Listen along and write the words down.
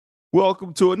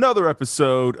Welcome to another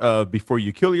episode of Before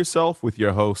You Kill Yourself with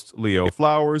your host, Leo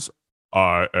Flowers.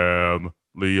 I am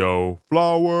Leo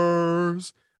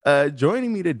Flowers.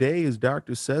 Joining me today is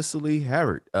Dr. Cecily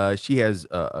Harrod. She has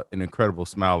an incredible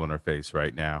smile on her face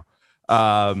right now.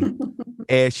 Um,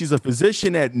 and she's a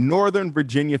physician at Northern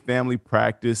Virginia Family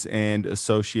Practice and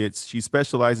Associates. She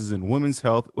specializes in women's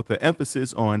health with an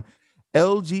emphasis on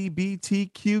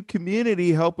LGBTQ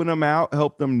community, helping them out,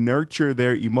 help them nurture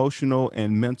their emotional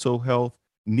and mental health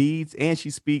needs. And she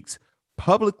speaks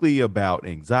publicly about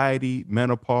anxiety,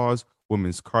 menopause,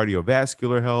 women's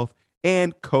cardiovascular health,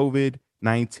 and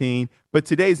COVID-19. But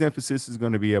today's emphasis is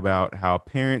going to be about how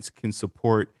parents can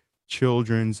support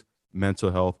children's mental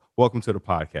health. Welcome to the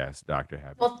podcast, Dr.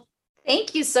 Habib. Well,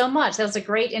 thank you so much. That was a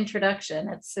great introduction.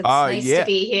 It's nice to Yeah.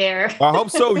 be here. I hope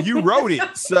so. You wrote it.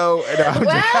 So,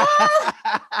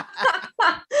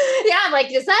 Yeah, I'm like,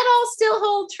 does that all still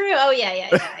hold true? Oh,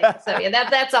 yeah. So yeah,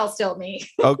 that's all still me.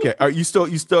 Okay. Are you're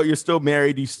still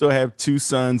married? You still have two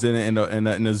sons and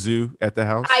a zoo at the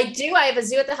house? I do. I have a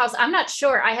zoo at the house. I'm not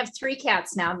sure. I have 3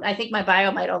 cats now. I think my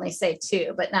bio might only say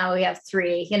 2, but now we have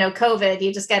 3. COVID,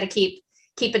 you just got to keep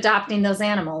adopting those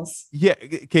animals. Yeah.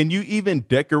 Can you even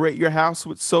decorate your house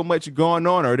with so much going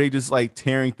on? Or are they just like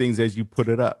tearing things as you put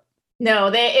it up?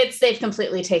 No, they've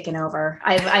completely taken over.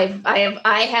 I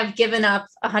have given up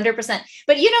 100%.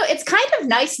 But it's kind of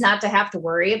nice not to have to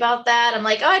worry about that. I'm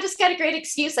like, oh, I just got a great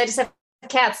excuse. I just have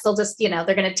cats. They'll just, they're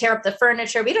going to tear up the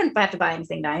furniture. We don't have to buy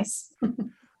anything nice.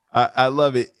 I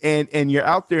love it. And you're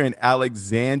out there in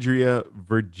Alexandria,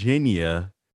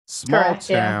 Virginia, small Correct,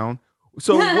 town. yeah.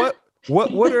 So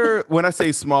what are, when I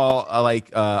say small,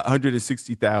 like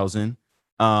 160,000?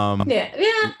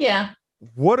 Yeah.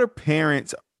 What are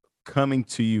parents coming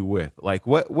to you with? Like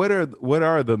what are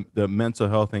the mental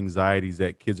health anxieties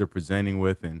that kids are presenting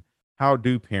with, and how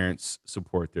do parents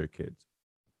support their kids?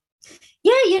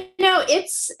 Yeah,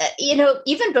 it's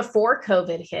even before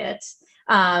COVID hit,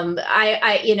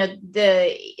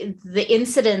 the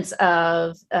incidence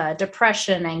of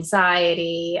depression,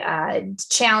 anxiety,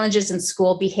 challenges in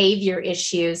school, behavior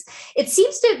issues, it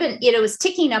seems to have been, was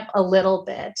ticking up a little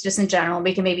bit just in general.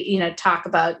 We can maybe, talk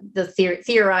about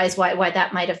theorize why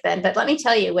that might have been. But let me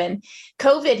tell you, when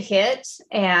COVID hit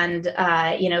and,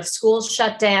 schools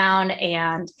shut down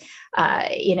and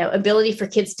ability for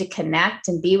kids to connect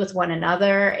and be with one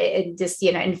another,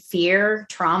 in fear,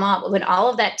 trauma, when all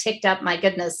of that ticked up, my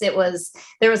goodness, there was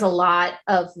a lot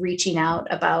of reaching out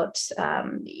about,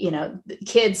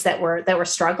 kids that were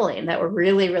struggling, that were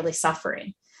really, really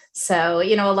suffering. So,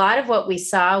 a lot of what we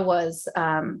saw was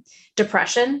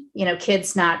depression,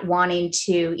 kids not wanting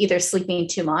to, either sleeping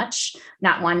too much,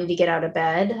 not wanting to get out of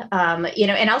bed,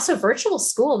 and also virtual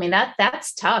school. I mean,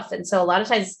 that's tough. And so a lot of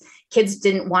times kids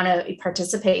didn't want to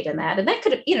participate in that. And that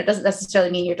could, doesn't necessarily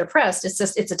mean you're depressed. It's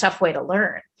just, it's a tough way to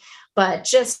learn. But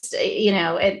just,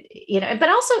 but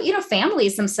also,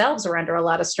 families themselves were under a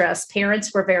lot of stress.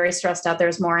 Parents were very stressed out. There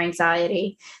was more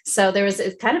anxiety. So there was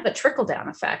kind of a trickle down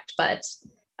effect, but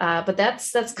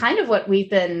that's kind of what we've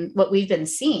been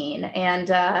seeing. And,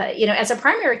 as a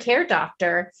primary care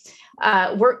doctor,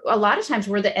 we're a lot of times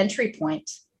we're the entry point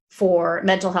for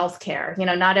mental health care.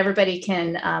 Not everybody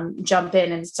can jump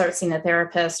in and start seeing a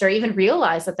therapist or even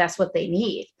realize that that's what they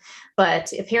need.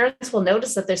 But if parents will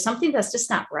notice that there's something that's just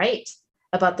not right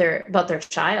about their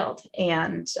child,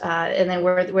 and then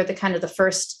we're the kind of the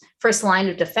first line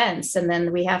of defense, and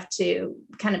then we have to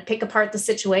kind of pick apart the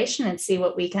situation and see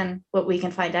what we can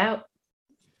find out.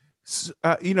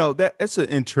 That's an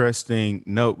interesting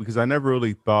note, because I never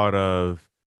really thought of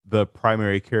the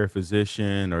primary care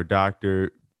physician or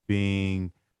doctor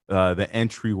being the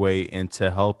entryway into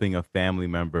helping a family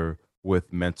member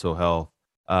with mental health.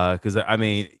 Because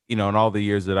in all the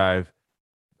years that I've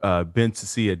been to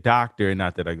see a doctor,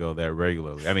 not that I go there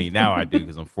regularly. I mean, now I do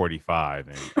because I'm 45.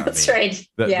 And That's right.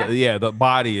 The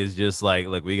body is just like,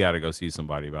 look, we got to go see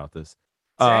somebody about this.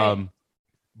 Right.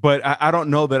 But I don't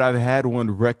know that I've had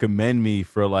one recommend me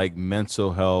for like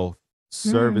mental health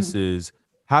services.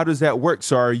 How does that work?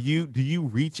 So do you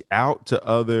reach out to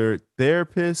other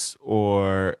therapists,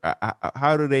 or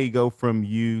how do they go from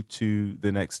you to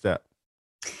the next step?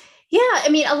 Yeah. I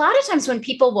mean, a lot of times when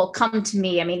people will come to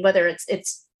me, I mean, whether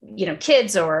it's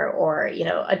kids or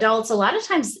adults, a lot of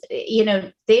times,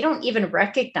 they don't even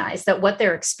recognize that what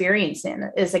they're experiencing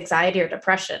is anxiety or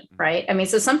depression, right? I mean,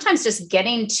 so sometimes just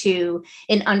getting to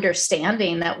an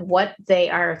understanding that what they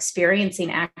are experiencing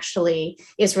actually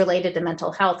is related to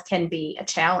mental health can be a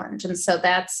challenge. And so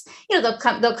that's,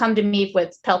 they'll come to me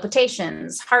with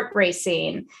palpitations, heart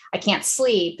racing, I can't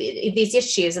sleep, these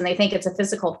issues, and they think it's a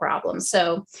physical problem.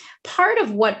 So part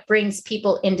of what brings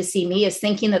people in to see me is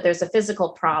thinking that there's a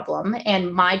physical problem.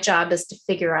 And my job is to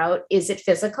figure out, is it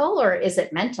physical or is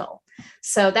it mental?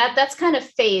 So that's kind of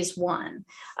phase one.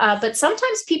 But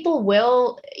sometimes people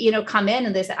will, come in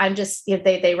and they say,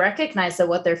 they recognize that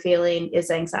what they're feeling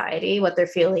is anxiety, what they're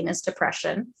feeling is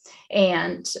depression.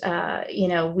 And,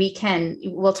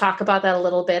 we'll talk about that a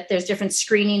little bit. There's different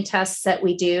screening tests that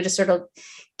we do to sort of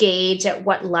gauge at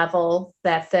what level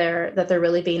that they're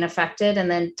really being affected, and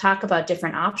then talk about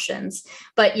different options.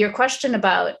 But your question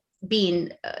about being,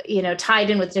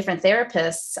 tied in with different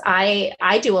therapists,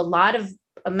 I do a lot of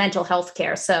mental health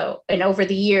care. So, and over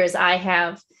the years, I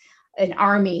have an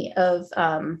army of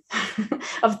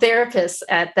of therapists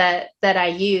that I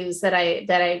use, that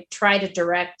I try to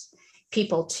direct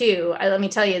people to. Let me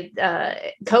tell you,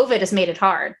 COVID has made it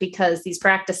hard because these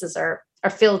practices are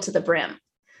filled to the brim.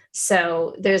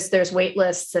 So there's wait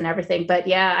lists and everything. But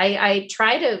yeah, I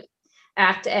try to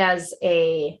act as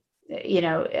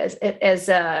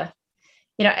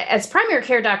as primary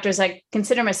care doctors, I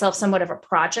consider myself somewhat of a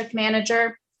project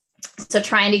manager. So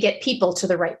trying to get people to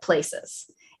the right places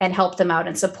and help them out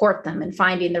and support them and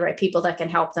finding the right people that can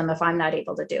help them if I'm not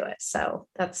able to do it. So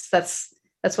that's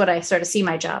what I sort of see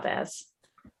my job as.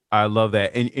 I love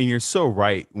that. And you're so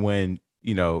right when,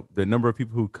 the number of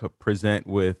people who present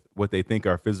with what they think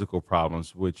are physical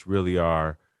problems, which really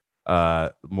are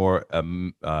more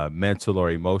mental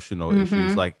or emotional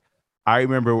issues. Like, I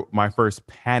remember my first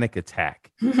panic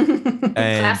attack.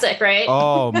 Classic, right?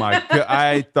 Oh my God.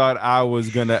 I thought I was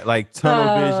gonna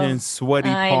tunnel vision, sweaty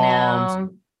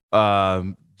palms,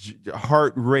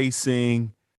 heart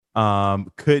racing,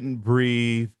 couldn't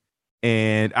breathe.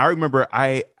 And I remember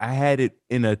I had it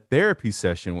in a therapy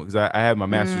session because I had my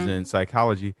master's in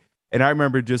psychology. And I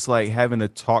remember just having to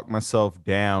talk myself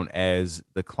down as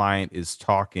the client is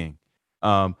talking.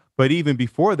 But even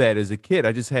before that, as a kid,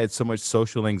 I just had so much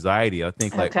social anxiety. I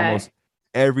think almost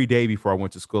every day before I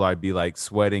went to school, I'd be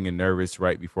sweating and nervous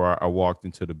right before I walked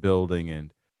into the building.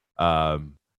 And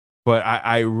but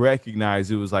I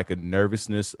recognized it was a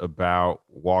nervousness about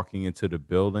walking into the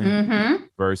building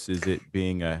versus it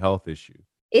being a health issue.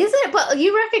 Is it? Well,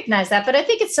 you recognize that, but I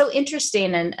think it's so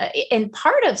interesting, and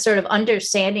part of sort of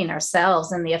understanding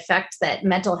ourselves and the effect that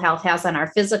mental health has on our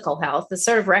physical health is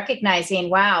sort of recognizing,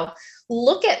 wow,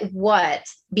 look at what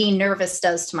being nervous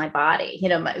does to my body.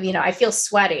 I feel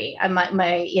sweaty.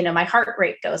 My heart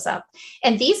rate goes up,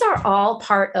 and these are all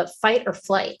part of fight or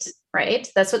flight, right?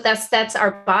 That's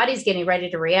our body's getting ready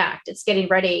to react. It's getting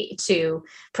ready to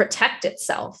protect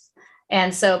itself,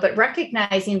 and so, but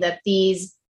recognizing that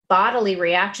these bodily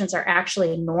reactions are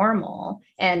actually normal.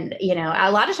 And,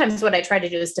 a lot of times what I try to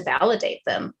do is to validate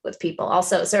them with people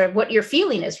also. So what you're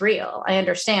feeling is real. I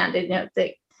understand.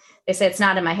 They say it's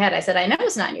not in my head. I said, I know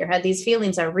it's not in your head. These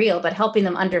feelings are real, but helping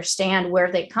them understand where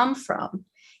they come from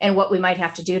and what we might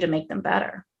have to do to make them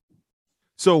better.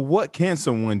 So what can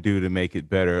someone do to make it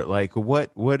better?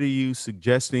 What are you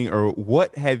suggesting, or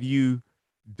what have you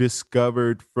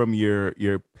discovered from your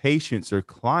patients or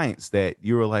clients that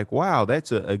you were like, wow,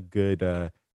 that's a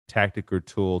good tactic or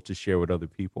tool to share with other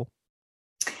people?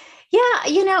 Yeah,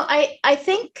 I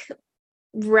think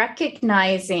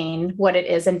recognizing what it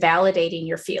is and validating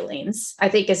your feelings, I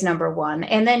think, is number one.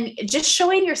 And then just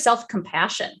showing yourself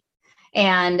compassion.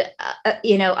 And,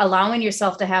 allowing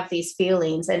yourself to have these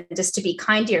feelings and just to be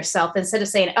kind to yourself instead of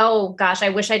saying, oh, gosh, I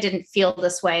wish I didn't feel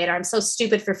this way. And I'm so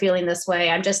stupid for feeling this way.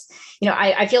 I'm just,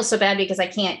 I feel so bad because I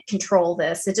can't control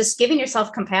this. It's just giving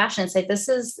yourself compassion, say,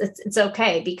 it's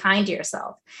okay. Be kind to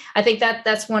yourself. I think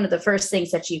that's one of the first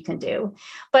things that you can do.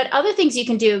 But other things you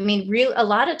can do, a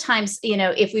lot of times,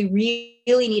 if we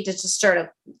really need to just sort of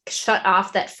shut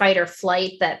off that fight or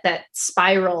flight, that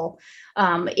spiral,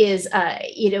 is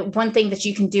one thing that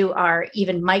you can do are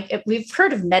even we've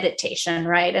heard of meditation,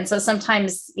 right? And so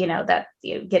sometimes that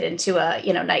you get into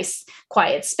a nice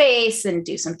quiet space and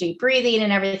do some deep breathing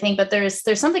and everything, but there's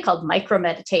something called micro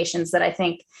meditations that I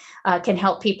think can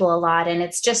help people a lot. And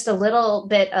it's just a little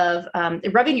bit of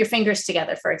rubbing your fingers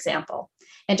together, for example,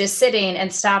 and just sitting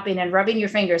and stopping and rubbing your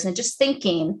fingers and just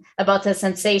thinking about the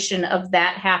sensation of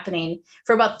that happening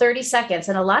for about 30 seconds.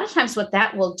 And a lot of times what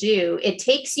that will do, it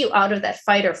takes you out of that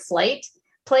fight or flight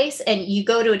place and you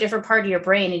go to a different part of your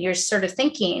brain and you're sort of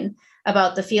thinking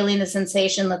about the feeling, the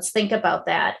sensation. Let's think about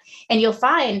that. And you'll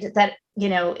find that,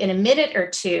 in a minute or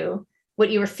two, what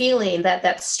you were feeling,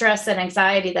 that stress, that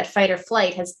anxiety, that fight or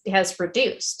flight has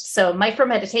reduced. So micro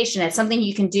meditation, it's something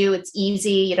you can do. It's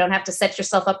easy. You don't have to set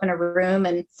yourself up in a room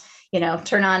and,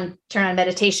 turn on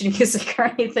meditation music or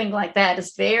anything like that.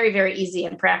 It's very, very easy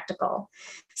and practical.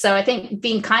 So I think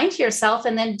being kind to yourself,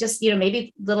 and then just,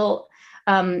 maybe little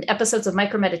episodes of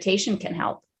micro meditation can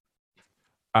help.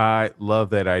 I love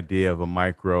that idea of a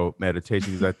micro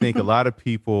meditation, because I think a lot of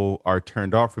people are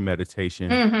turned off from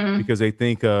meditation because they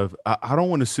think of, I don't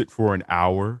want to sit for an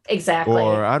hour. Exactly.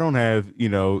 Or I don't have,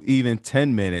 even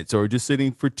 10 minutes, or just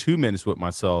sitting for 2 minutes with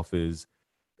myself is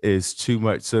too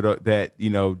much. So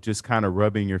that, just kind of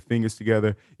rubbing your fingers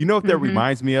together. You know what that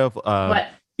reminds me of? What?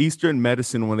 Eastern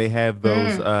medicine, when they have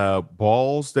those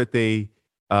balls that they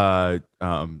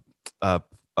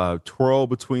twirl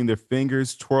between their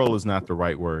fingers. Twirl is not the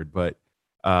right word, but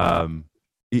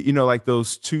like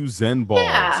those two Zen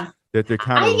balls that they're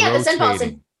kind of rotating. The Zen balls.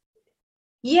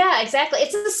 Yeah, exactly.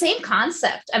 It's the same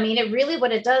concept. I mean, it really,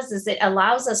 what it does is it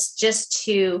allows us just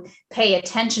to pay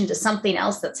attention to something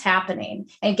else that's happening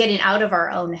and getting out of our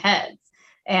own heads.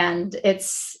 And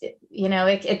it's,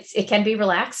 it can be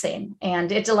relaxing,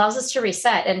 and it allows us to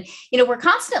reset. And, we're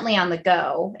constantly on the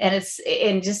go,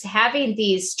 and just having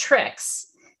these tricks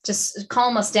just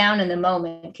calm us down in the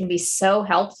moment can be so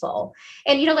helpful.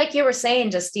 And, like you were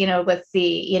saying, just, with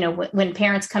the, when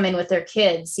parents come in with their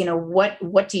kids,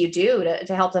 what do you do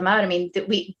to help them out? I mean,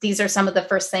 these are some of the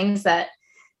first things that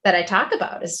I talk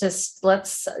about. It's just,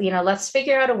 let's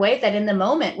figure out a way that in the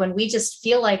moment when we just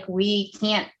feel like we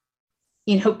can't,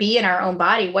 be in our own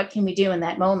body, what can we do in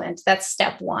that moment? That's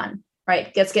step one,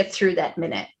 right? Let's get through that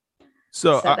minute.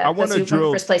 So I want to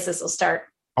drill. First places will start.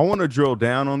 I want to drill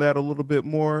down on that a little bit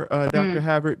more, Dr.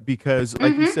 Havert, because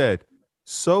like you said,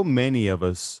 so many of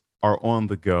us are on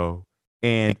the go.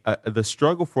 And the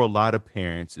struggle for a lot of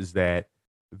parents is that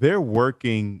they're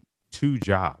working 2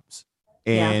 jobs,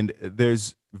 and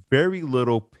there's very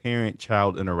little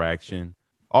parent-child interaction.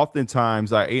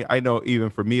 Oftentimes, I know even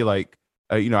for me, like,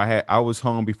 I was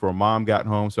home before mom got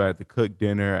home, so I had to cook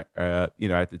dinner. I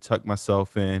had to tuck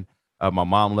myself in. My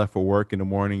mom left for work in the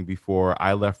morning before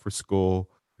I left for school.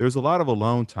 There's a lot of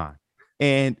alone time.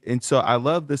 And so I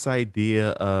love this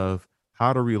idea of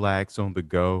how to relax on the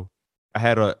go. I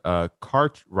had a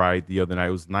car ride the other night.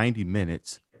 It was 90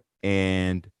 minutes,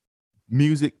 and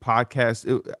music,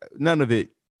 podcast, none of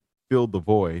it filled the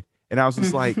void. And I was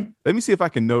just like, let me see if I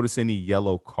can notice any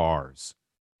yellow cars.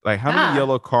 Like, how many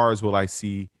yellow cars will I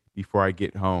see before I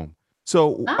get home?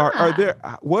 So are there,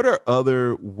 what are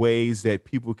other ways that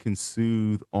people can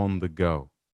soothe on the go?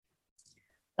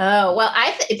 Oh, well,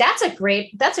 that's a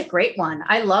great one.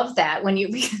 I love that, when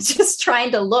you just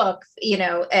trying to look,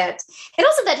 at, and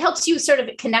also that helps you sort of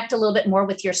connect a little bit more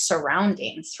with your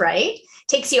surroundings, right?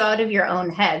 Takes you out of your own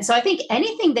head. So I think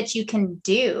anything that you can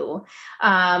do,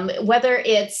 whether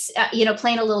it's,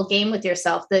 playing a little game with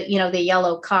yourself, the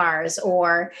yellow cars,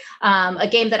 or a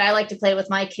game that I like to play with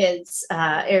my kids,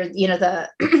 or,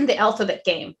 the alphabet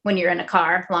game when you're in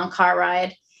a long car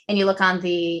ride. And you look on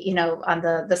the, on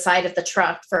the side of the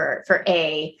truck for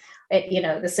A,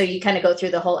 so you kind of go through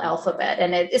the whole alphabet,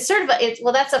 and it's sort of,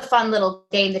 that's a fun little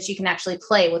game that you can actually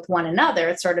play with one another.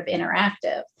 It's sort of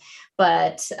interactive,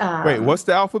 but wait, what's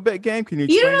the alphabet game? Can you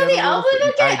don't know the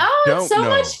alphabet game? It's so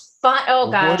much fun.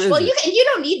 Oh gosh. Well, you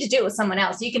don't need to do it with someone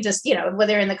else. You can just,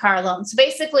 whether in the car alone. So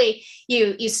basically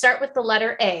you start with the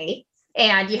letter A.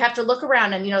 And you have to look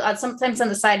around, and, sometimes on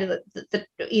the side of the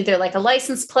either like a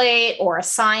license plate or a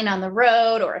sign on the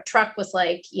road, or a truck with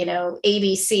like,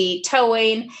 ABC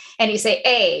towing, and you say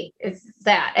A is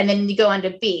that, and then you go on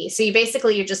to B. So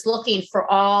you're just looking for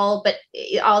all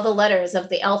the letters of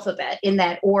the alphabet in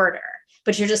that order,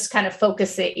 but you're just kind of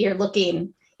focusing, you're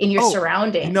looking in your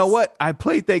surroundings. You know what? I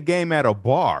played that game at a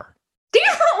bar.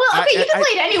 Well, okay, you can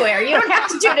play it anywhere. You don't have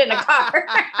to do it in a car.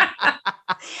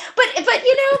 but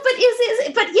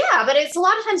it's a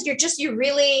lot of times you're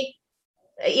really,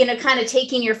 kind of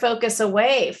taking your focus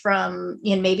away from,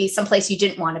 maybe someplace you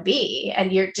didn't want to be,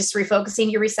 and you're just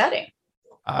refocusing, you're resetting.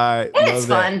 It's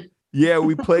fun. Yeah,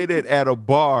 we played it at a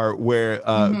bar where,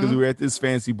 because we were at this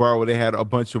fancy bar where they had a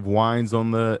bunch of wines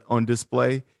on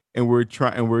display, and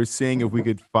we're seeing if we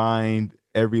could find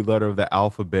every letter of the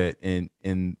alphabet in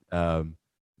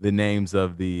the names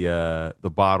of the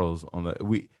bottles on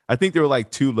I think there were like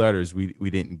 2 letters we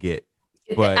didn't get.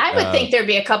 But I would think there'd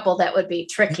be a couple that would be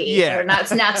tricky, or not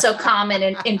so common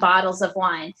in bottles of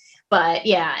wine. But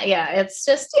yeah, it's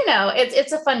just,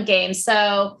 it's a fun game.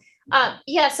 So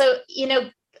so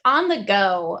on the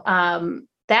go,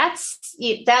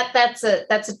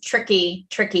 that's a tricky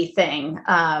thing,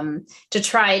 to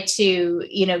try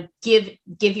to,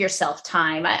 give yourself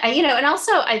time. And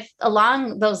also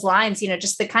along those lines,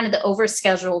 just the kind of the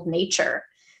overscheduled nature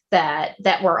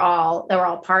that we're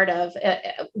all part of.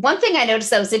 One thing I noticed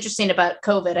that was interesting about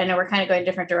COVID, I know we're kind of going a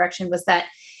different direction, was that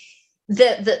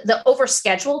the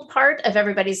overscheduled part of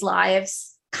everybody's lives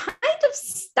kind of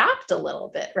stopped a little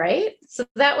bit, right? So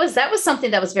that was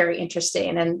something that was very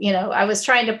interesting. And, I was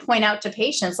trying to point out to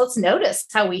patients, let's notice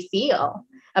how we feel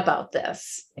about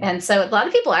this. And so a lot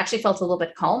of people actually felt a little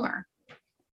bit calmer.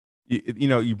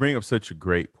 You bring up such a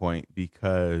great point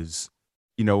because,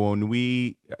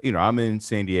 when I'm in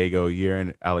San Diego, you're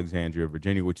in Alexandria,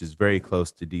 Virginia, which is very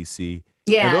close to DC.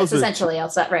 Yeah, it's essentially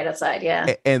right outside.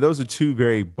 Yeah. And those are two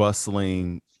very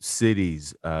bustling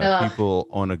cities, people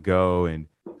on a go. And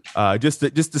just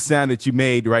the sound that you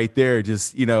made right there,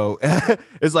 just,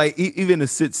 it's like even to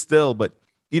sit still. But,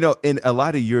 in a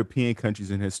lot of European countries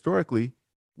and historically,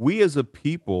 we as a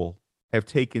people have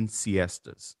taken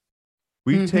siestas.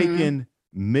 We've taken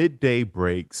midday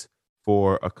breaks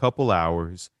for a couple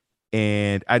hours.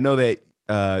 And I know that,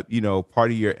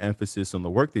 part of your emphasis on the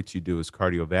work that you do is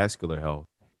cardiovascular health.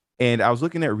 And I was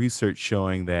looking at research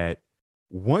showing that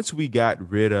once we got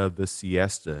rid of the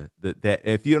siesta, that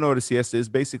if you don't know what a siesta is,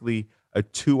 basically a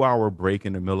 2-hour break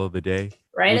in the middle of the day.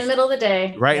 Right in the middle of the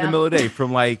day. Right in the middle of the day,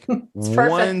 from like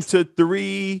 1 to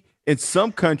 3. In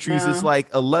some countries, it's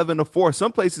like 11 to 4.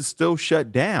 Some places still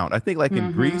shut down. I think like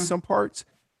in Greece, some parts.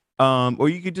 Or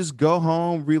you could just go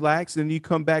home, relax, and you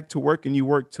come back to work and you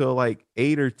work till like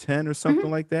 8 or 10 or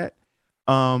something like that.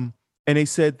 And they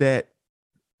said that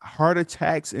heart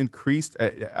attacks increased,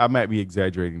 I might be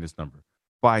exaggerating this number,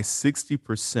 by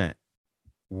 60%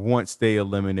 once they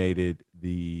eliminated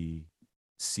the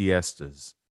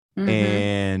siestas.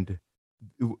 And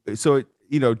so,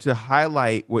 to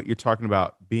highlight what you're talking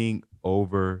about being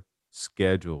over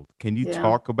scheduled, can you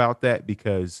talk about that?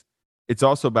 Because it's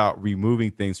also about removing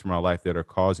things from our life that are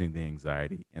causing the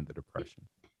anxiety and the depression.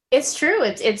 It's true.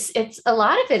 It's a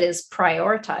lot of it is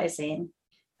prioritizing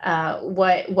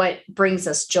what brings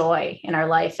us joy in our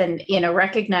life, and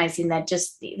recognizing that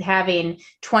just having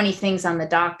 20 things on the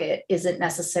docket isn't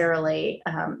necessarily,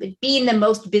 being the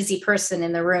most busy person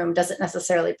in the room doesn't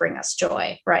necessarily bring us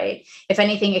joy, right? If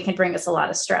anything, it can bring us a lot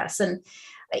of stress. And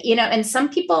and some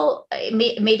people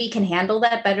maybe can handle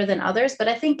that better than others, but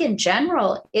I think in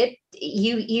general,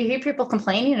 you hear people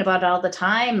complaining about it all the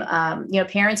time.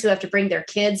 Parents who have to bring their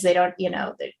kids, they don't,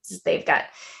 they've got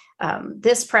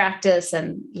this practice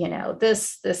and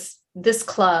this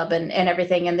club and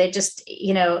everything, and they just,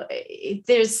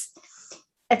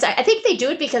 I think they do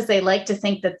it because they like to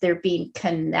think that they're being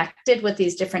connected with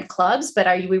these different clubs, but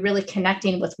are we really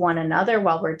connecting with one another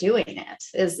while we're doing it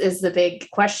is the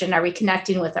big question. Are we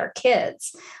connecting with our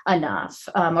kids enough?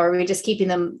 Or are we just keeping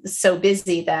them so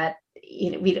busy that,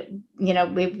 we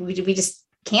just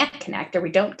can't connect, or we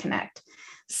don't connect?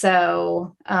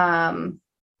 So, I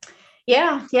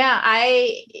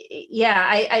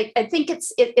think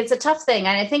it's a tough thing.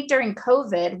 And I think during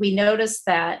COVID, we noticed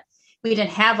that we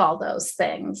didn't have all those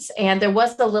things, and there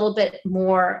was a little bit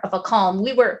more of a calm.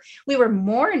 We were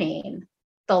mourning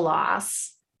the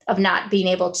loss of not being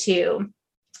able to,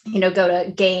 go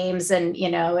to games and,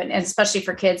 and especially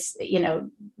for kids,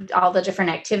 all the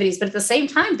different activities. But at the same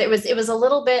time, it was a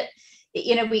little bit,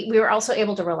 we were also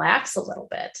able to relax a little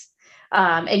bit.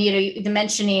 And,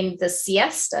 mentioning the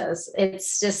siestas,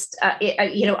 it's just,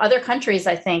 other countries,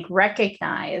 I think,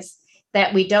 recognize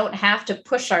that we don't have to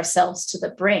push ourselves to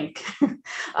the brink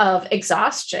of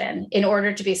exhaustion in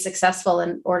order to be successful,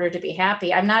 in order to be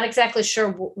happy. I'm not exactly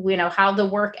sure, how the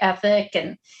work ethic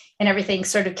and everything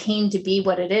sort of came to be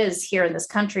what it is here in this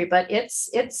country, but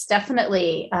it's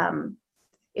definitely,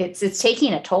 it's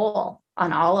taking a toll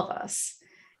on all of us.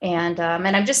 And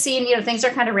I'm just seeing, things are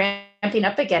kind of ramping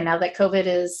up again now that COVID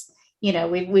is,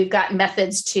 we've got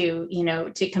methods to,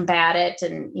 to combat it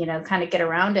and, kind of get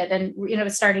around it. And,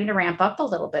 it's starting to ramp up a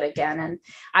little bit again. And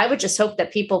I would just hope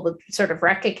that people would sort of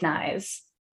recognize,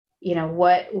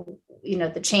 what,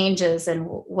 the changes and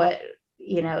what,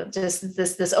 just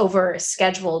this over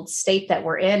scheduled state that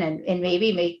we're in, and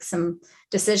maybe make some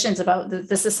decisions about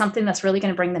this is something that's really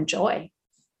going to bring them joy.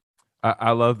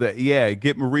 I love that. Yeah.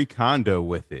 Get Marie Kondo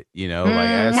with it,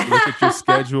 like look at your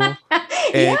schedule.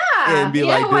 And be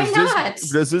like,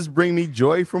 does this bring me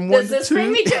joy from 1 to 2? Does this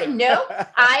bring me joy? No,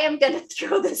 I am going to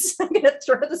throw this. I'm going to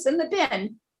throw this in the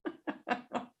bin.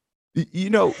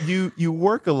 You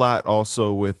work a lot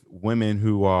also with women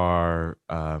who are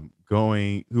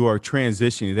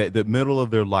transitioning, that the middle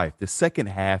of their life, the second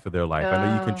half of their life. I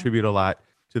know you contribute a lot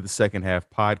to the Second Half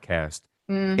podcast.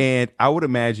 Mm. And I would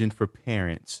imagine for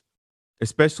parents,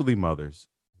 especially mothers,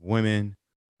 women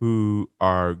who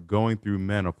are going through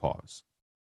menopause,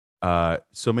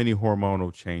 so many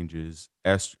hormonal changes,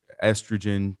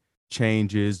 estrogen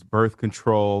changes, birth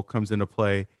control comes into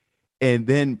play. And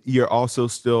then you're also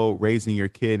still raising your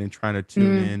kid and trying to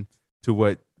tune Mm. in to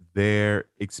what they're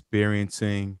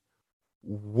experiencing.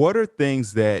 What are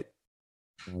things that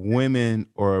women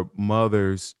or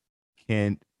mothers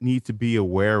can need to be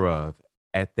aware of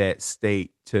at that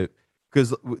state, to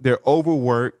because they're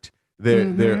overworked,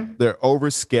 Hmm. they're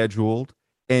overscheduled,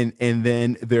 and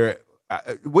then they're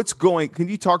what's going, can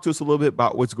you talk to us a little bit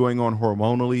about what's going on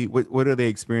hormonally? What are they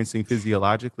experiencing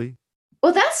physiologically?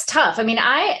 Well, that's tough. I mean,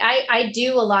 I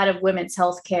do a lot of women's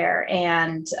health care,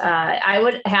 and I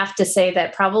would have to say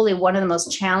that probably one of the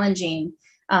most challenging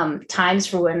times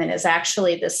for women is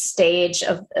actually the stage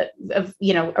of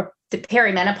the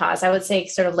perimenopause. I would say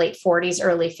sort of late 40s,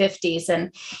 early 50s,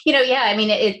 and yeah, I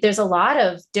mean, there's a lot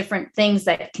of different things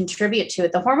that contribute to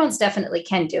it. The hormones definitely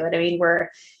can do it. I mean,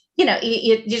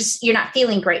 you're not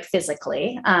feeling great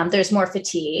physically. There's more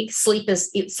fatigue. Sleep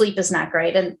is not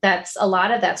great, and that's a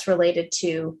lot of that's related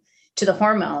to the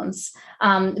hormones.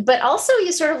 But also,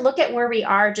 you sort of look at where we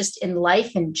are just in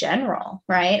life in general,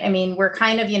 right? I mean, we're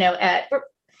kind of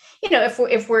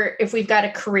if we've got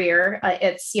a career,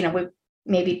 it's we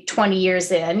maybe 20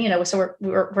 years in, so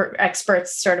we're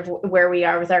experts sort of where we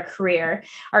are with our career.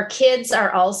 Our kids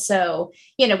are also,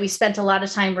 we spent a lot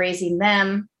of time raising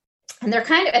them, and they're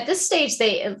kind of at this stage,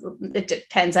 it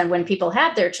depends on when people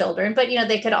have their children, but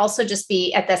they could also just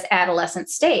be at this adolescent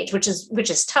stage, which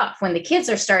is tough when the kids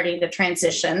are starting to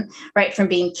transition, right, from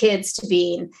being kids to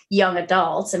being young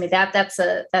adults. I mean, that's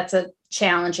a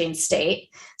challenging state.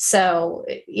 So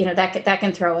that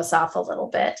can throw us off a little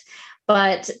bit.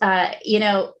 But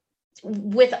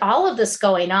with all of this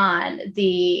going on,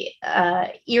 the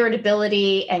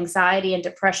irritability, anxiety, and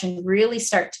depression really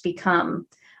start to become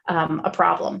a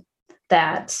problem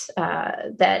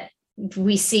that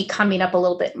we see coming up a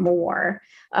little bit more,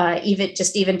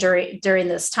 even during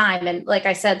this time. And like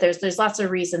I said, there's lots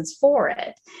of reasons for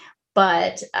it,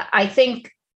 but I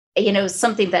think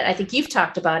something that I think you've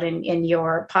talked about in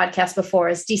your podcast before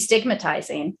is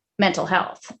destigmatizing mental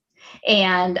health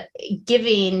and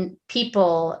giving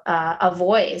people a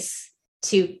voice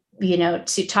to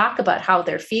talk about how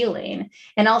they're feeling,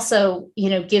 and also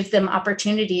give them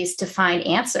opportunities to find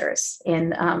answers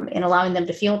in allowing them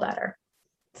to feel better.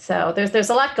 So there's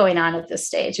a lot going on at this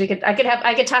stage. I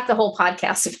could talk the whole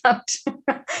podcast about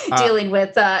dealing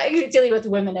with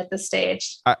women at this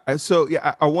stage. I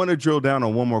want to drill down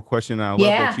on one more question. I love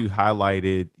that Yeah. you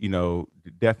highlighted,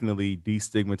 definitely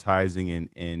destigmatizing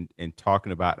and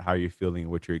talking about how you're feeling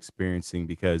and what you're experiencing,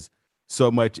 because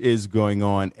so much is going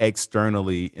on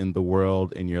externally in the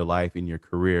world, in your life, in your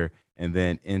career, and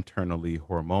then internally,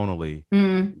 hormonally.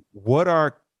 Mm. What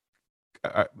are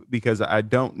because I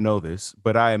don't know this,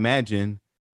 but I imagine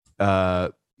mid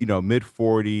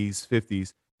 40s,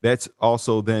 50s, that's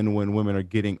also then when women are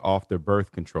getting off their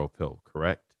birth control pill,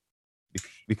 correct?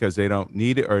 Because they don't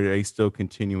need it, or are they still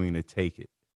continuing to take it?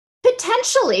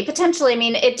 Potentially. I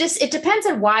mean, it depends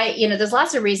on why. There's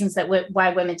lots of reasons why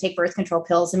women take birth control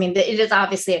pills. I mean, it is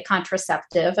obviously a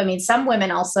contraceptive. I mean, some women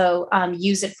also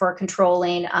use it for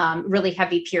controlling really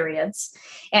heavy periods,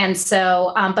 and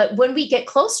so. But when we get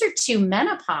closer to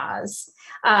menopause,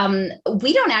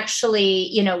 we don't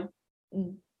actually,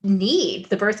 need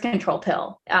the birth control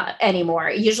pill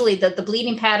anymore. Usually the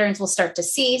bleeding patterns will start to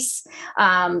cease.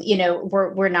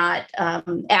 We're not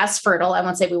as fertile. I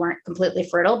won't say we weren't completely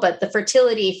fertile, but the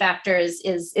fertility factor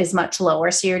is much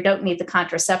lower. So you don't need the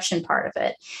contraception part of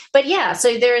it. But yeah, so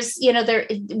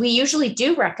we usually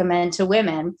do recommend to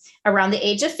women around the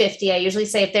age of 50. I usually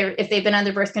say if they've been on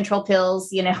their birth control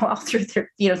pills, all through their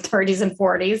 30s and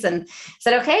 40s, and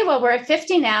said, okay, well, we're at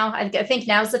 50 now. I think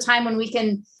now's the time when we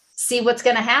can see what's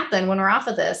going to happen when we're off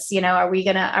of this. Is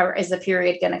the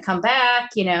period going to come back?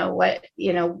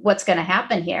 What's going to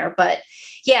happen here? But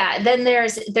yeah, then there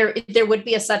would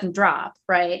be a sudden drop,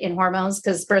 right, in hormones,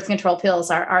 because birth control pills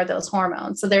are those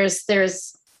hormones. So there's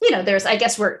I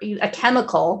guess we're a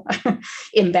chemical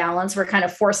imbalance. We're kind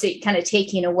of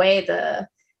taking away the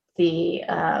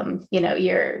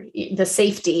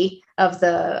safety of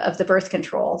the birth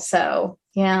control. So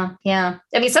yeah. I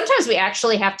mean, sometimes we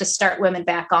actually have to start women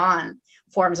back on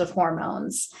forms of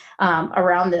hormones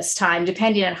around this time,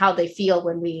 depending on how they feel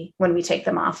when we take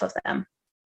them off of them.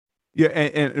 Yeah,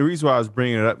 and the reason why I was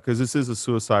bringing it up, because this is a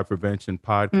suicide prevention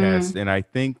podcast, Mm. and I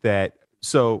think that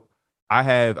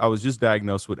I was just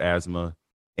diagnosed with asthma,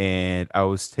 and I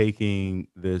was taking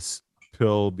this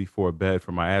pill before bed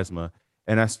for my asthma,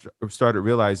 and I started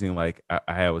realizing like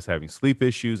I was having sleep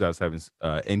issues. I was having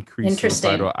increased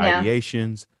suicidal Interesting. Yeah.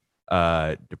 ideations.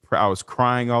 I was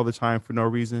crying all the time for no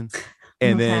reason.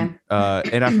 And then Okay.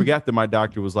 and I forgot that my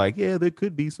doctor was like, yeah, there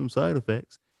could be some side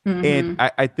effects. And Hmm.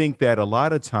 I think that a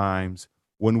lot of times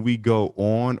when we go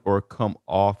on or come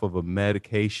off of a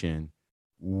medication,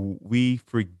 we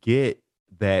forget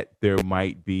that there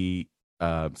might be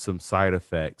some side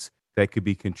effects that could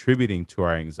be contributing to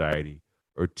our anxiety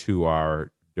or to our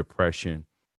depression.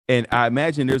 And I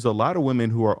imagine there's a lot of women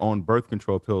who are on birth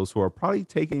control pills who are probably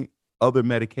taking other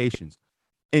medications.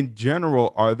 In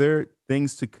general, are there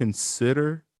things to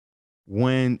consider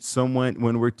when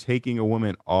we're taking a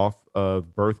woman off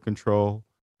of birth control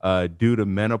due to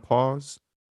menopause?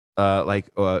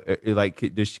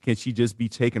 Can she just be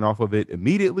taken off of it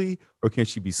immediately, or can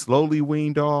she be slowly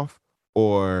weaned off?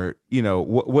 Or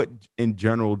what in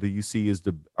general do you see as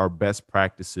the our best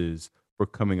practices for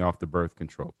coming off the birth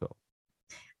control pill?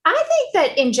 I think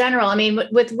that in general, I mean,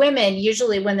 with women,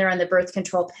 usually when they're on the birth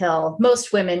control pill,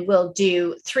 most women will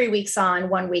do 3 weeks on,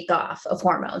 1 week off of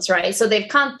hormones, right? So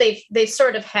they've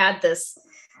sort of had this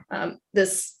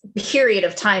period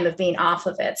of time of being off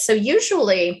of it. So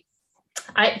usually,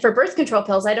 for birth control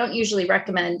pills, I don't usually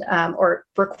recommend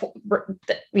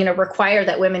require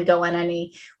that women go on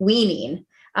any weaning.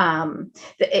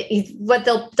 What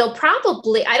they'll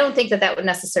probably, I don't think that would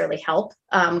necessarily help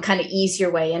kind of ease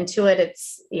your way into it.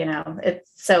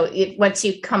 Once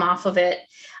you come off of it,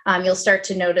 you'll start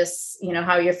to notice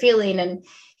how you're feeling. And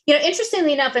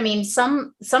interestingly enough, I mean,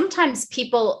 sometimes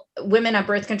women on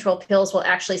birth control pills will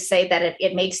actually say that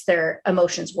it makes their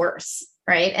emotions worse.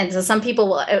 Right. And so some people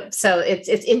will, so it's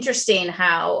interesting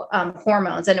how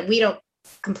hormones, and we don't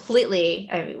completely,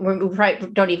 we probably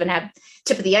don't even have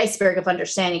tip of the iceberg of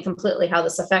understanding completely how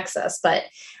this affects us. But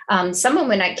some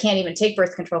women can't even take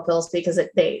birth control pills because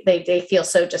they feel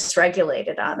so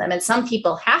dysregulated on them. And some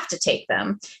people have to take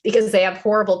them because they have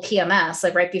horrible PMS,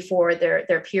 like right before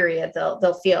their period,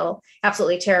 they'll feel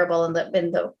absolutely terrible. And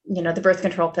the birth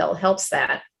control pill helps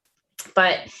that.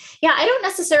 But yeah, I don't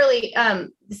necessarily,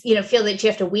 feel that you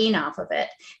have to wean off of it.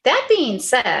 That being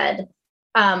said,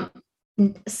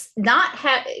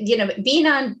 being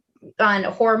on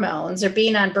hormones or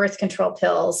being on birth control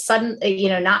pills, suddenly,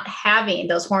 not having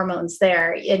those hormones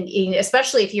there, and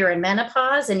especially if you're in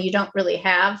menopause and you don't really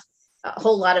have a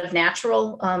whole lot of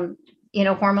natural,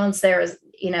 hormones there,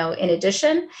 in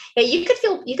addition, yeah, you could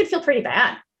feel pretty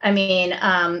bad. I mean,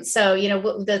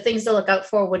 the things to look out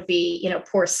for would be,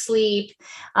 poor sleep,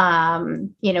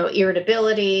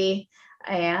 irritability,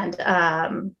 and,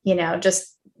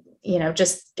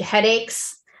 just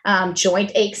headaches.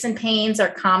 Joint aches and pains are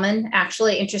common,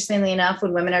 actually, interestingly enough,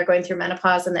 when women are going through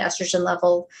menopause and the estrogen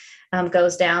level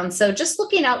goes down. So just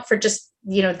looking out for just,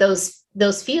 those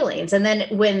feelings. And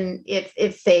then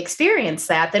if they experience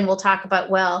that, then we'll talk about,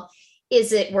 well,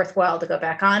 is it worthwhile to go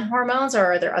back on hormones, or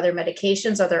are there other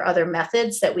medications? Are there other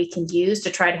methods that we can use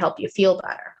to try to help you feel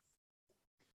better?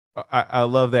 I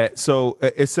love that. So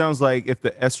it sounds like if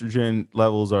the estrogen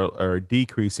levels are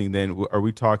decreasing, then are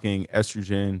we talking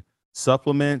estrogen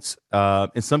supplements?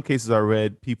 In some cases, I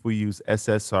read people use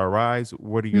SSRIs.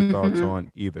 What are your thoughts Mm-hmm. on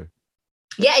either?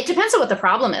 Yeah, it depends on what the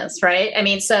problem is, right? I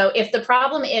mean, so if the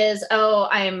problem is,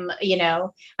 I'm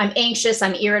anxious,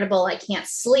 I'm irritable, I can't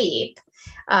sleep,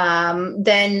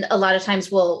 then a lot of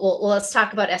times let's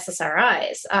talk about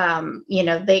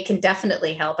SSRIs. They can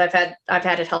definitely help. I've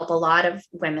had it help a lot of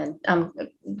women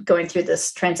going through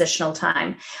this transitional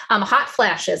time. Hot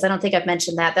flashes, I don't think I've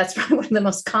mentioned that. That's probably one of the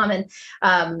most common,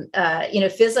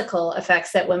 physical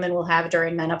effects that women will have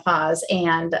during menopause.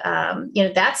 And,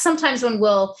 that's sometimes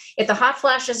if the hot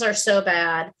flashes are so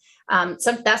bad,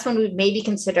 that's when we would maybe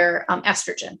consider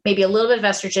estrogen, maybe a little bit of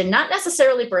estrogen, not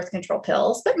necessarily birth control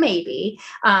pills, but maybe.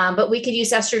 But we could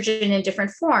use estrogen in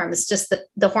different forms, just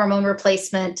the hormone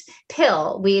replacement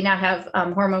pill. We now have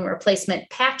hormone replacement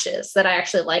patches that I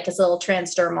actually like, as a little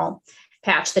transdermal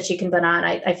patch that you can put on.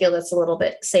 I feel that's a little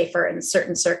bit safer in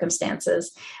certain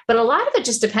circumstances. But a lot of it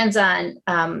just depends on,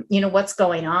 what's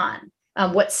going on.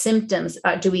 What symptoms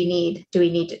do we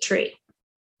need to treat?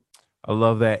 I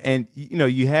love that. And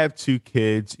you have two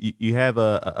kids. You have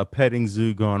a petting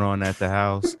zoo going on at the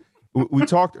house. We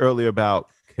talked earlier about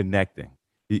connecting.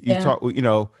 You Yeah. talk.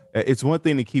 It's one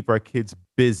thing to keep our kids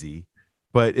busy,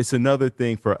 but it's another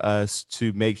thing for us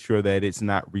to make sure that it's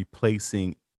not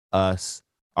replacing us,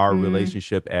 our Mm.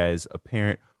 relationship as a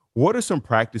parent. What are some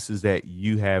practices that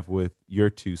you have with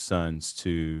your two sons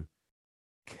to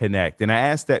connect? And I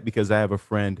ask that because I have a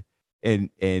friend, and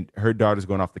her daughter's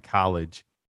going off to college,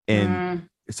 and Mm.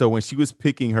 so when she was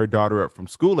picking her daughter up from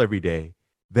school every day,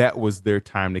 that was their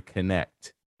time to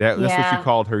connect. That's what she Yeah.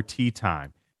 called her tea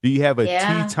time. Do you have a tea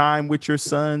Yeah. time with your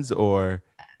sons, or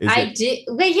is I it? do.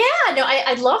 Well, yeah, no,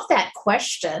 I love that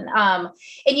question. And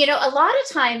a lot of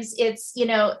times it's,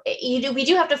 we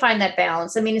do have to find that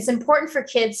balance. I mean, it's important for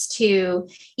kids to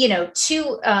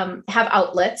have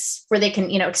outlets where they can,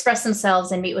 express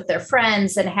themselves and meet with their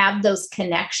friends and have those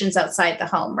connections outside the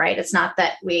home, right? It's not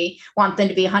that we want them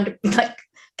to be 100 like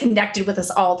connected with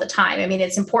us all the time. I mean,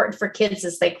 it's important for kids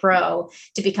as they grow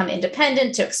to become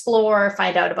independent, to explore,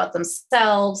 find out about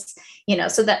themselves,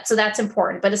 so that's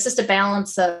important. But it's just a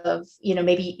balance of,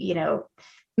 maybe,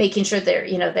 making sure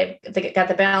they got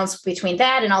the balance between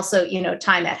that and also,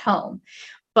 time at home.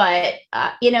 But,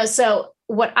 so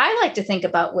what I like to think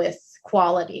about with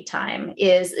quality time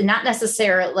is not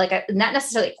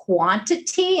necessarily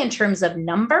quantity in terms of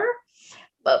number,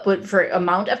 but for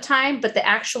amount of time, but the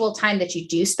actual time that you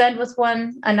do spend with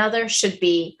one another should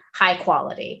be high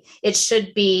quality. It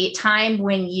should be time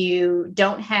when you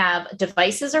don't have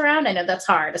devices around. I know that's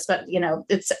hard, but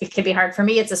it can be hard for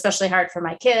me. It's especially hard for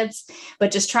my kids, but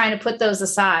just trying to put those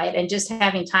aside and just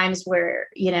having times where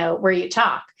you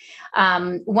talk.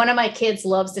 One of my kids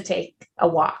loves to take a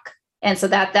walk. And so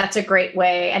that's a great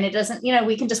way. And it doesn't,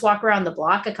 we can just walk around the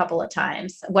block a couple of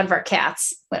times. One of our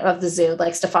cats of the zoo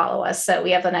likes to follow us. So we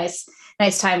have a nice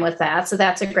time with that. So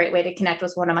that's a great way to connect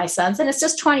with one of my sons. And it's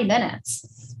just 20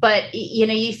 minutes, but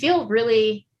you feel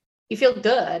good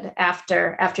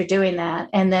after doing that.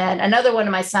 And then another one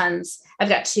of my sons, I've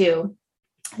got two.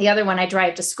 The other one I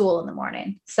drive to school in the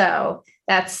morning. So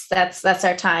that's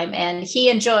our time. And he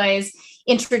enjoys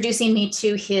introducing me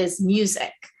to his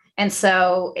music. And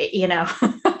so, it's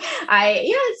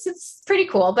pretty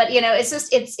cool, but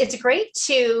it's great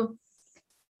to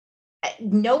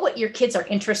know what your kids are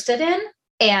interested in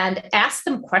and ask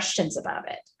them questions about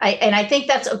it. I think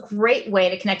that's a great way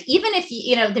to connect, even if,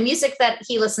 the music that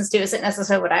he listens to isn't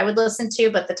necessarily what I would listen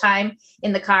to, but the time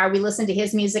in the car, we listen to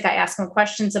his music. I ask him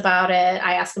questions about it.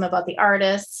 I ask him about the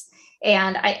artists,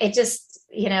 and it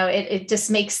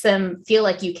just makes them feel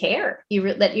like you care,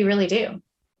 that you really do.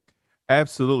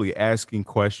 Absolutely, asking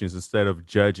questions instead of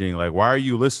judging, like, why are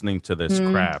you listening to this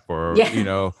Mm. crap? Or,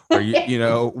 Yeah.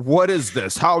 are what is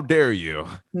this? How dare you?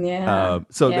 Yeah.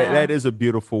 So that Yeah. is a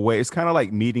beautiful way. It's kind of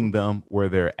like meeting them where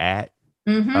they're at.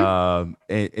 Hmm.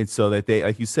 And so that they,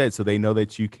 like you said, so they know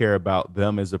that you care about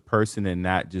them as a person and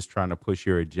not just trying to push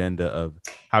your agenda of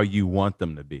how you want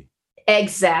them to be.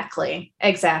 Exactly.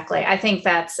 Exactly. I think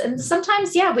and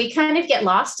sometimes, yeah, we kind of get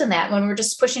lost in that when we're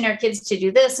just pushing our kids to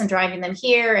do this and driving them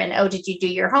here. And, oh, did you do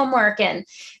your homework? And,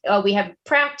 oh, we have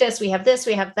practice, we have this,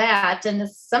 we have that. And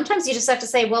sometimes you just have to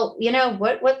say, well,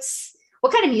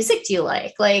 what kind of music do you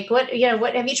like? Like, what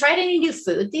have you tried any new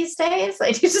food these days?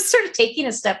 Like, you just sort of taking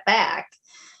a step back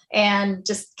and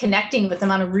just connecting with them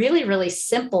on a really, really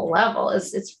simple level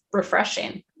it's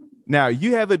refreshing. Now,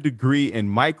 you have a degree in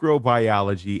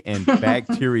microbiology and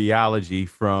bacteriology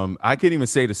from, I can't even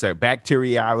say this,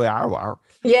 bacteriology.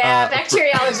 Yeah, For,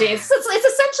 bacteriology. It's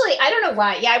essentially, I don't know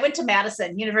why. Yeah, I went to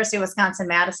Madison, University of Wisconsin,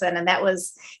 Madison, and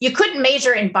you couldn't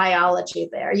major in biology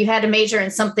there. You had to major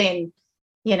in something,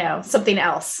 something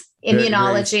else. very, very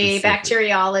Immunology, specific.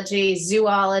 bacteriology,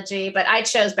 zoology, but I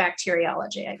chose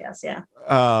bacteriology, I guess. Yeah.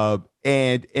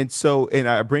 And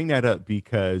I bring that up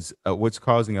because what's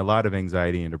causing a lot of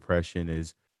anxiety and depression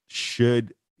is,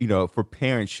 for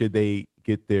parents, should they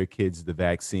get their kids the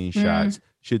vaccine Mm. shots?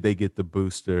 Should they get the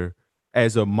booster?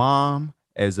 As a mom,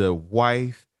 as a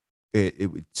wife,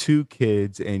 with two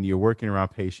kids, and you're working around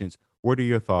patients, what are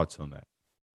your thoughts on that?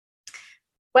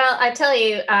 Well, I tell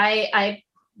you, I'm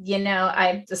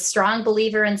a strong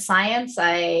believer in science.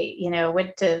 I,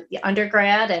 went to the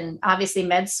undergrad and obviously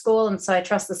med school. And so I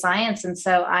trust the science. And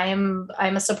so I'm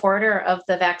a supporter of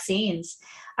the vaccines.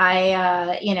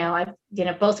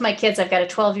 Both my kids, I've got a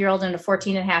 12-year-old and a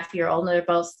 14 and a half year old, and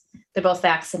they're both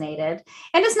vaccinated.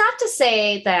 And it's not to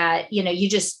say that, you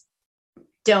just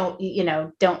don't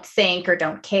think or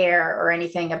don't care or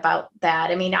anything about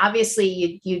that. I mean,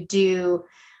 obviously you do,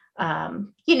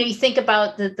 you think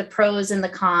about the pros and the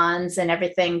cons and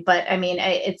everything, but I mean,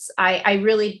 I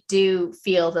really do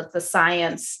feel that the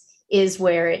science is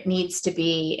where it needs to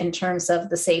be in terms of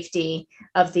the safety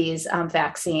of these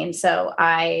vaccines. So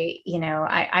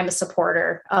I'm a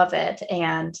supporter of it,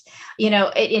 and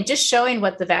it just showing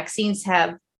what the vaccines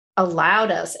have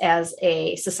allowed us as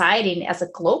a society and as a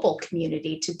global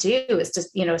community to do is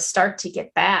to start to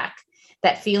get back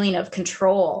that feeling of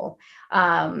control.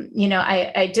 I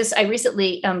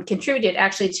recently contributed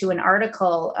actually to an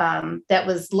article that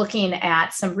was looking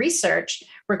at some research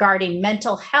regarding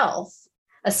mental health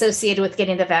associated with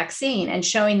getting the vaccine, and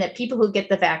showing that people who get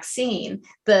the vaccine,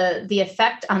 the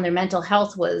effect on their mental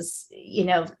health was,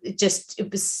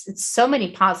 it's so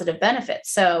many positive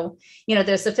benefits. So,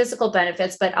 there's the physical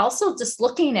benefits, but also just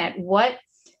looking at what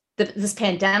this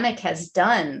pandemic has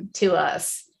done to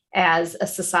us as a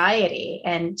society,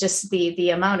 and just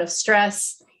the amount of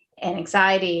stress and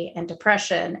anxiety and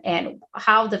depression, and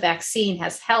how the vaccine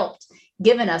has helped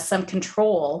given us some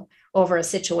control over a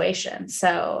situation.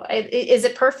 So is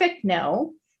it perfect?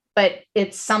 No, but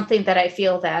it's something that I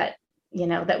feel that,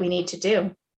 that we need to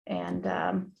do. And,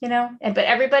 but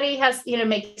everybody has,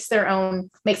 makes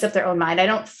up their own mind. I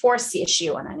don't force the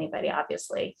issue on anybody.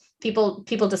 Obviously people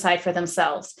decide for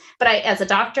themselves, but as a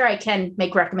doctor, I can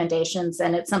make recommendations,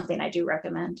 and it's something I do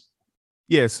recommend.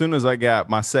 Yeah, as soon as I got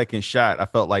my second shot, I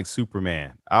felt like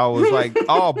Superman. I was like,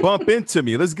 "Oh, bump into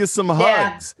me. Let's get some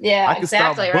hugs. Yeah, I can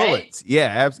exactly, stop bullets." Right? Yeah,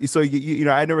 absolutely.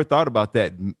 So I never thought about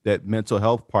that mental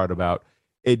health part about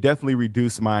it. Definitely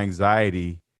reduced my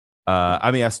anxiety.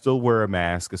 I mean, I still wear a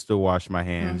mask. I still wash my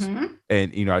hands,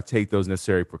 and I take those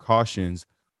necessary precautions.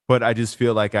 But I just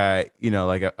feel like I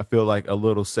feel like a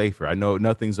little safer. I know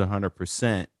nothing's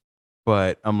 100%,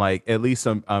 but I'm like, at least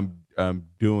I'm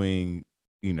doing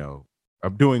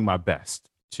I'm doing my best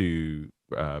to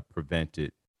prevent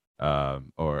it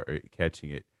or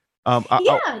catching it.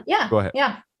 Yeah. Go ahead.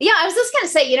 Yeah. I was just going to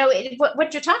say,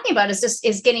 what you're talking about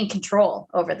is getting control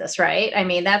over this, right? I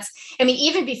mean,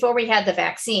 even before we had the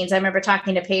vaccines, I remember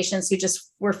talking to patients who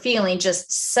just were feeling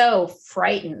just so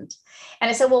frightened. And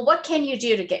I said, well, what can you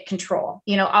do to get control?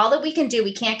 All that we can do,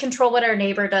 we can't control what our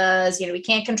neighbor does. We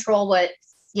can't control what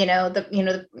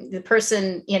the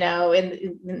person, in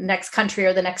the next country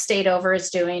or the next state over is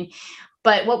doing.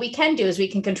 But what we can do is we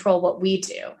can control what we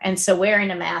do. And so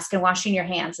wearing a mask and washing your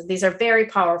hands, these are very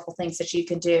powerful things that you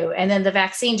can do. And then the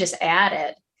vaccine just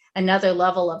added another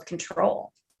level of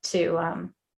control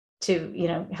to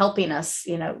helping us,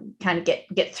 kind of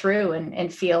get through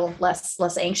and feel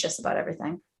less anxious about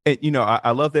everything. And,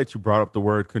 I love that you brought up the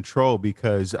word control,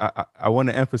 because I want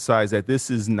to emphasize that this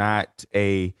is not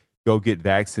a go get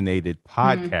vaccinated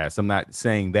podcast. I'm not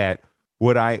saying that.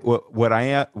 What I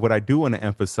do want to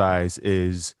emphasize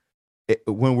is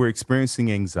when we're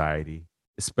experiencing anxiety,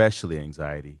 especially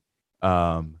anxiety,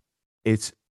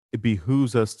 it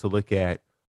behooves us to look at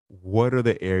what are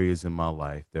the areas in my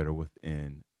life that are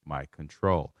within my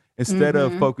control, instead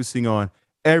of focusing on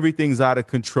everything's out of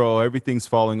control, everything's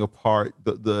falling apart,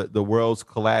 the world's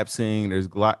collapsing, there's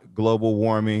global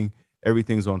warming,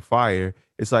 everything's on fire.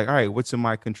 It's like, all right, what's in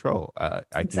my control? I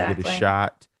can get a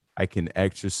shot. I can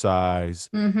exercise.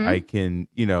 I can,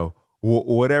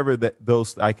 whatever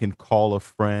those, I can call a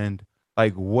friend.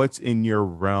 Like, what's in your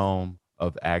realm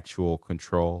of actual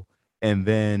control, and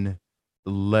then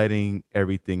letting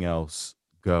everything else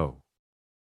go.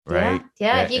 Right.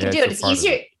 Yeah. If you can do it, it's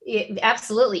easier.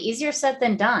 Absolutely. Easier said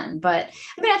than done. But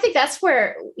I think that's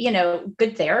where,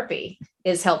 good therapy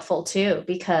is helpful too,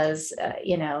 because,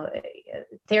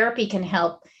 therapy can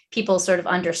help people sort of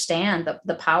understand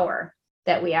the power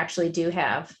that we actually do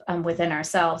have within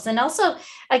ourselves. And also,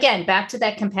 again, back to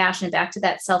that compassion, back to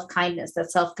that self-kindness,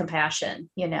 that self-compassion,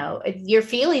 your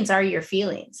feelings are your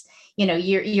feelings. We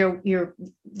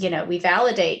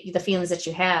validate the feelings that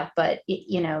you have, but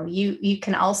you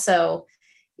can also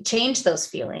change those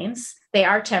feelings. They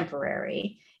are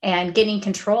temporary, and getting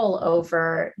control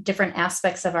over different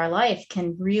aspects of our life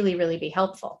can really, really be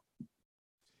helpful.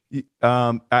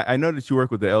 I know that you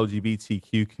work with the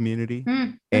LGBTQ community,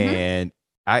 and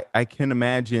I can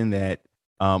imagine that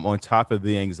on top of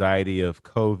the anxiety of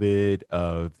COVID,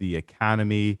 of the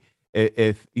economy,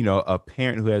 if a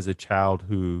parent who has a child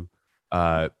who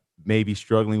may be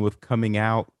struggling with coming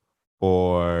out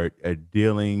or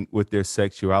dealing with their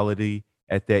sexuality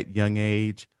at that young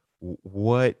age,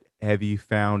 what have you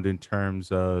found in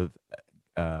terms of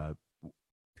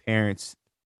parents,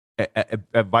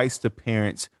 advice to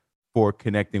parents for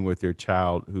connecting with their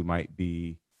child who might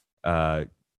be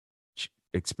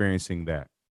experiencing that?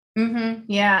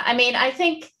 Yeah. I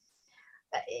think,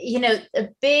 a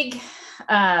big,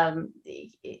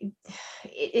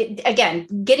 again,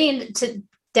 getting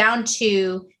down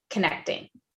to connecting,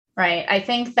 right? I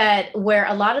think that where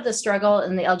a lot of the struggle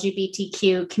in the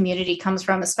LGBTQ community comes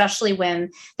from, especially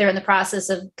when they're in the process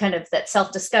of kind of that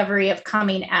self-discovery of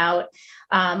coming out,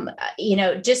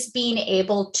 just being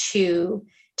able to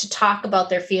talk about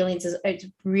their feelings is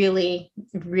really,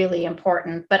 really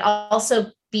important, but also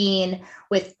being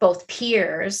with both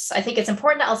peers. I think it's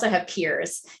important to also have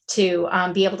peers to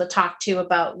be able to talk to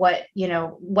about what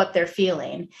they're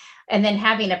feeling, and then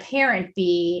having a parent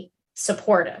be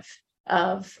supportive.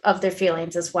 of their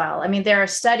feelings as well. I mean, there are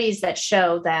studies that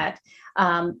show that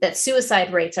that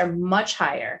suicide rates are much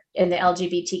higher in the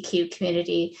LGBTQ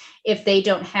community if they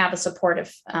don't have a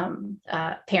supportive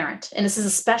parent, and this is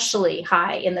especially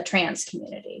high in the trans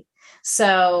community.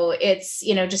 So it's,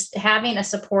 just having a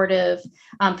supportive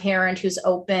parent who's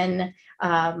open,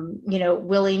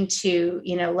 willing to,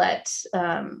 let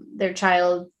their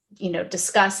child,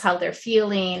 discuss how they're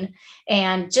feeling,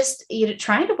 and just,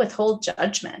 trying to withhold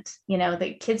judgment.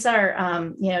 The kids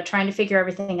are, trying to figure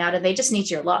everything out, and they just need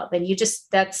your love. And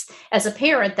that's, as a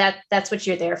parent, that's what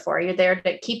you're there for. You're there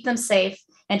to keep them safe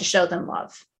and to show them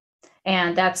love.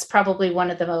 And that's probably one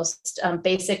of the most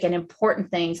basic and important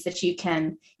things that you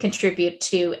can contribute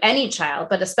to any child,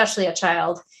 but especially a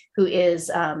child who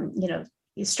is,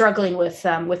 struggling with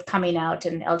coming out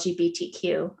and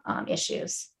LGBTQ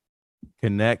issues.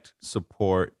 Connect,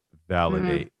 support,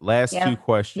 validate. Last two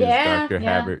questions, Dr.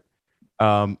 Havert.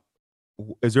 Are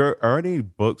any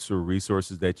books or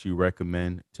resources that you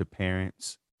recommend to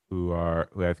parents who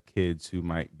have kids who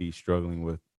might be struggling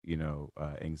with,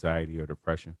 anxiety or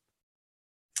depression?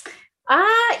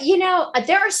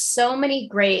 There are so many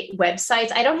great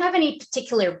websites. I don't have any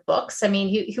particular books. I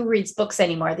mean, who reads books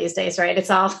anymore these days, right? It's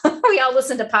all, we all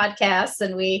listen to podcasts,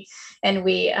 and we do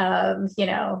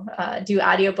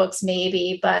audiobooks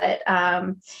maybe, but,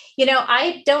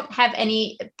 I don't have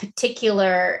any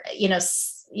particular,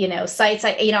 sites.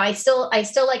 I still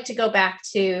like to go back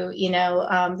to,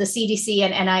 the CDC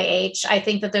and NIH. I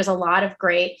think that there's a lot of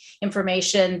great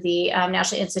information. The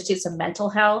National Institutes of Mental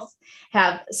Health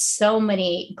have so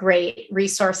many great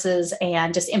resources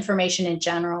and just information in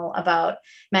general about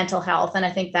mental health. And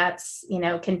I think that's,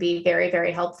 can be very,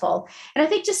 very helpful. And I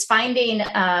think just finding,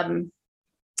 and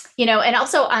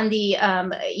also on the,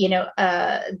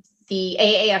 the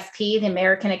AAFP, the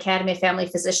American Academy of Family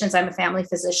Physicians. I'm a family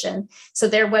physician. So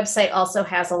their website also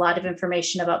has a lot of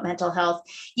information about mental health.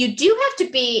 You do have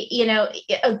to be,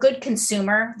 a good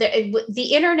consumer.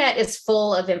 The internet is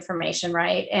full of information,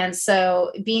 right? And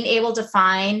so being able to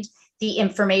find the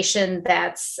information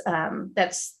that's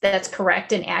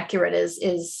correct and accurate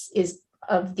is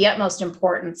of the utmost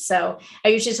importance. So I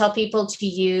usually tell people to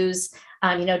use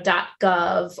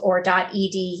 .gov or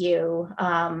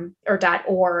 .edu or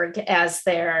 .org as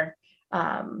their,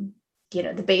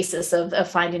 the basis of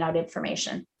finding out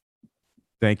information.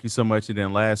 Thank you so much. And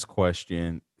then last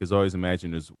question, because I always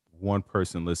imagine there's one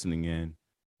person listening in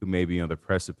who may be on the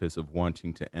precipice of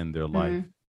wanting to end their life.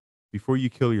 Before you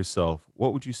kill yourself,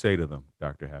 what would you say to them,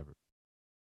 Dr. Havert?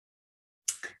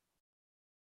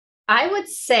 I would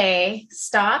say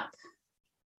stop,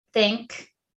 think.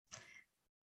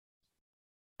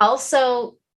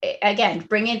 Also, again,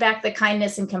 bringing back the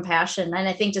kindness and compassion. And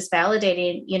I think just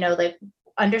validating, like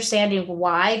understanding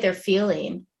why they're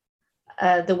feeling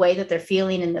the way that they're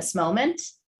feeling in this moment.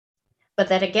 But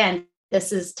that, again,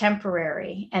 this is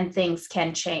temporary and things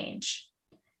can change.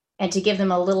 And to give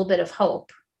them a little bit of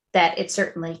hope that it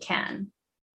certainly can.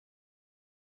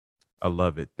 I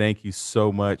love it. Thank you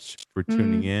so much for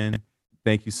tuning in.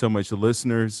 Thank you so much,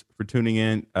 listeners, for tuning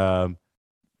in.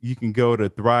 You can go to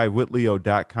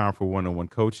thrivewithleo.com for one-on-one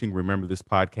coaching. Remember, this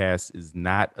podcast is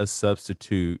not a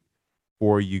substitute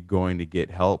for you going to get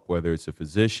help, whether it's a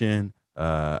physician,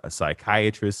 a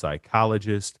psychiatrist,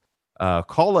 psychologist.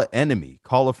 Call an enemy,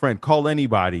 call a friend, call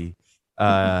anybody.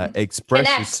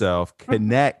 Express yourself,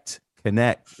 connect,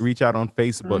 reach out on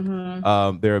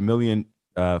Facebook. There are a million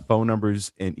phone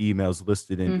numbers and emails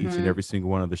listed in each and every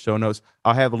single one of the show notes.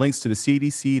 I'll have links to the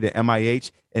CDC, the MIH,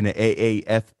 and the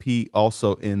AAFP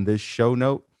also in this show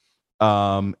note.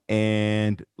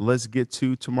 And let's get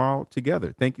to tomorrow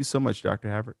together. Thank you so much, Dr.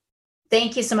 Havert.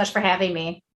 Thank you so much for having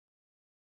me.